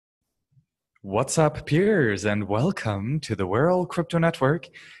What's up, peers, and welcome to the World Crypto Network.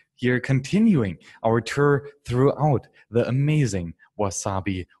 Here, continuing our tour throughout the amazing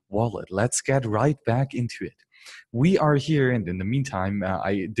Wasabi Wallet. Let's get right back into it. We are here, and in the meantime,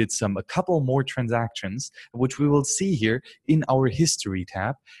 I did a couple more transactions, which we will see here in our history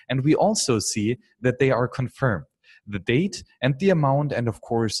tab, and we also see that they are confirmed. The date and the amount, and of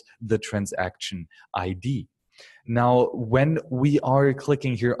course, the transaction ID. Now, when we are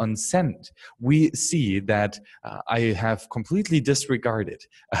clicking here on send, we see that I have completely disregarded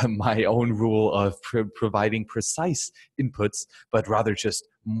my own rule of providing precise inputs, but rather just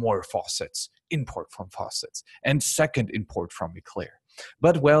more faucets, import from faucets, and second import from Eclair.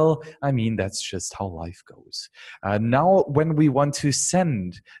 But well, I mean, that's just how life goes. Now, when we want to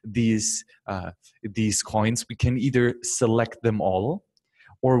send these coins, we can either select them all,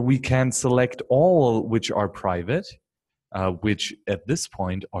 or we can select all which are private, which at this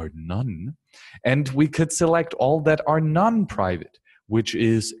point are none. And we could select all that are non-private, which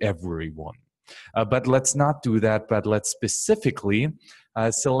is everyone. But let's not do that, but let's specifically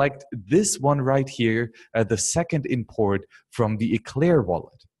select this one right here, the second import from the Eclair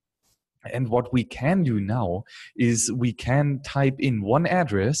wallet. And what we can do now is we can type in one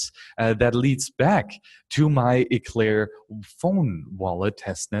address that leads back to my Eclair phone wallet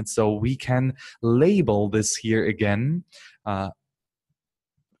testnet. So we can label this here again,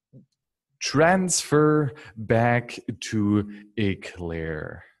 transfer back to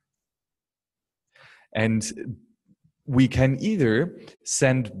Eclair. And we can either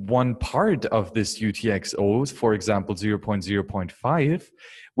send one part of this UTXO, for example, 0.0.5,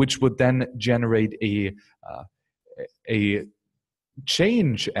 which would then generate a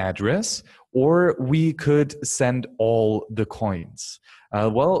change address, or we could send all the coins.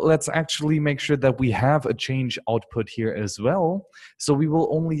 Well, let's actually make sure that we have a change output here as well. So we will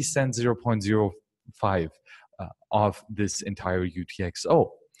only send 0.05 of this entire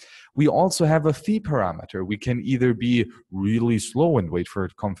UTXO. We also have a fee parameter. We can either be really slow and wait for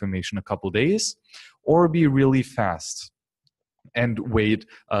confirmation a couple days, or be really fast and wait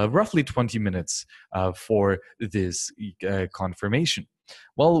roughly 20 minutes for this confirmation.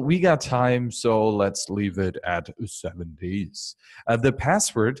 Well, we got time, so let's leave it at 7 days. The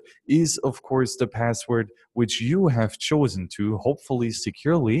password is, of course, the password which you have chosen to, hopefully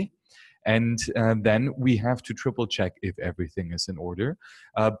securely. And then we have to triple check if everything is in order.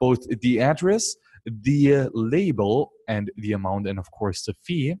 Both the address, the label, and the amount, and of course the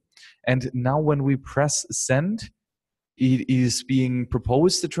fee. And now when we press send, it is being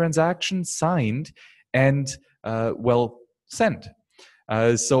proposed, the transaction, signed, and well, sent.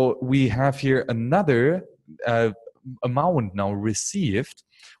 So we have here another amount now received,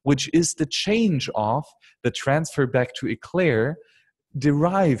 which is the change of the transfer back to Eclair,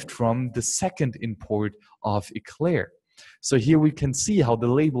 derived from the second import of Eclair. So here we can see how the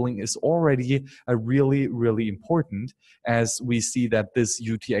labeling is already really, really important, as we see that this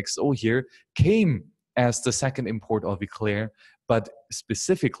UTXO here came as the second import of Eclair, but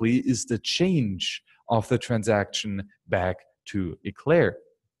specifically is the change of the transaction back to Eclair.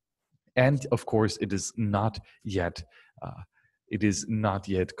 And of course, it is not yet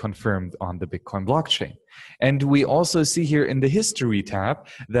confirmed on the Bitcoin blockchain. And we also see here in the history tab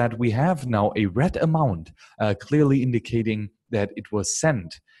that we have now a red amount, clearly indicating that it was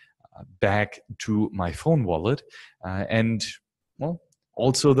sent back to my phone wallet. And well,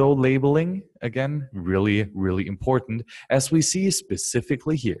 also though labeling, again, really, really important, as we see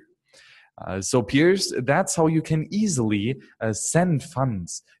specifically here. So peers, that's how you can easily send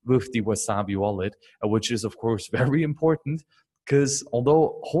funds with the Wasabi wallet, which is of course very important, because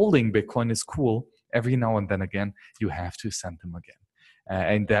although holding Bitcoin is cool, every now and then again, you have to send them again.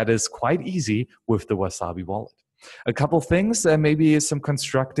 And that is quite easy with the Wasabi wallet. A couple things, maybe some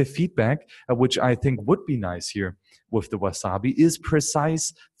constructive feedback, which I think would be nice here with the Wasabi, is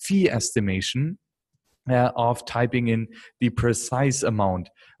precise fee estimation of typing in the precise amount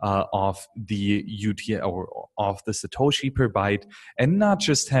of the UT or of the Satoshi per byte, and not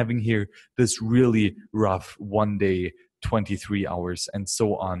just having here this really rough 1 day, 23 hours, and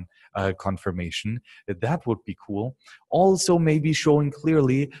so on confirmation. That would be cool. Also, maybe showing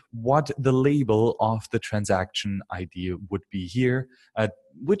clearly what the label of the transaction ID would be here,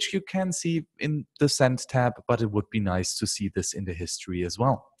 which you can see in the send tab, but it would be nice to see this in the history as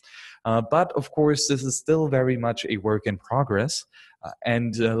well. But of course, this is still very much a work in progress.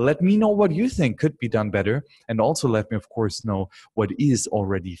 And let me know what you think could be done better. And also let me, of course, know what is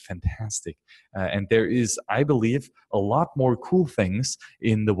already fantastic. And there is, I believe, a lot more cool things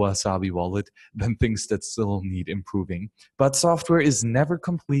in the Wasabi wallet than things that still need improving. But software is never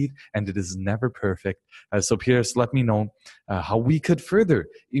complete and it is never perfect. So Piers, let me know how we could further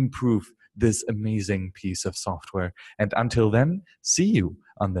improve this amazing piece of software. And until then, see you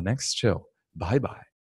on the next show. Bye-bye.